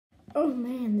Oh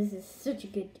man, this is such a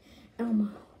good Elmo.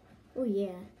 Oh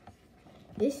yeah.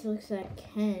 This looks like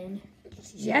Ken.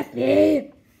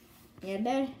 Jeffy! Yeah,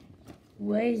 Dad?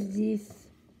 What is this?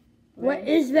 What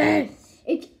is this?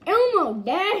 It's Elmo,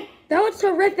 Dad! That looks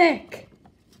horrific!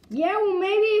 Yeah, well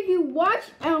maybe if you watch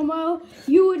Elmo,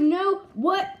 you would know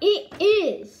what it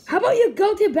is. How about you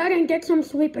go to bed and get some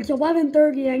sleep? It's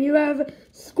 11:30 and you have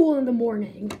school in the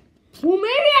morning. Well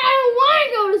maybe I don't want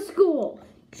to go to school.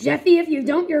 Jeffy, if you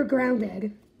don't, you're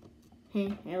grounded.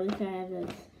 Hey, at least I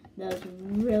have those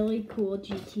really cool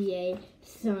GTA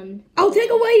Sun. I'll take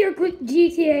away your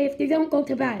GTA if you don't go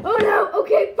to bed. Oh no,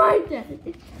 okay, fine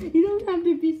then. You don't have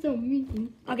to be so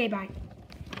mean. Okay, bye.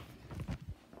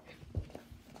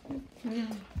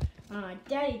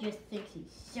 Daddy just thinks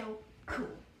he's so cool.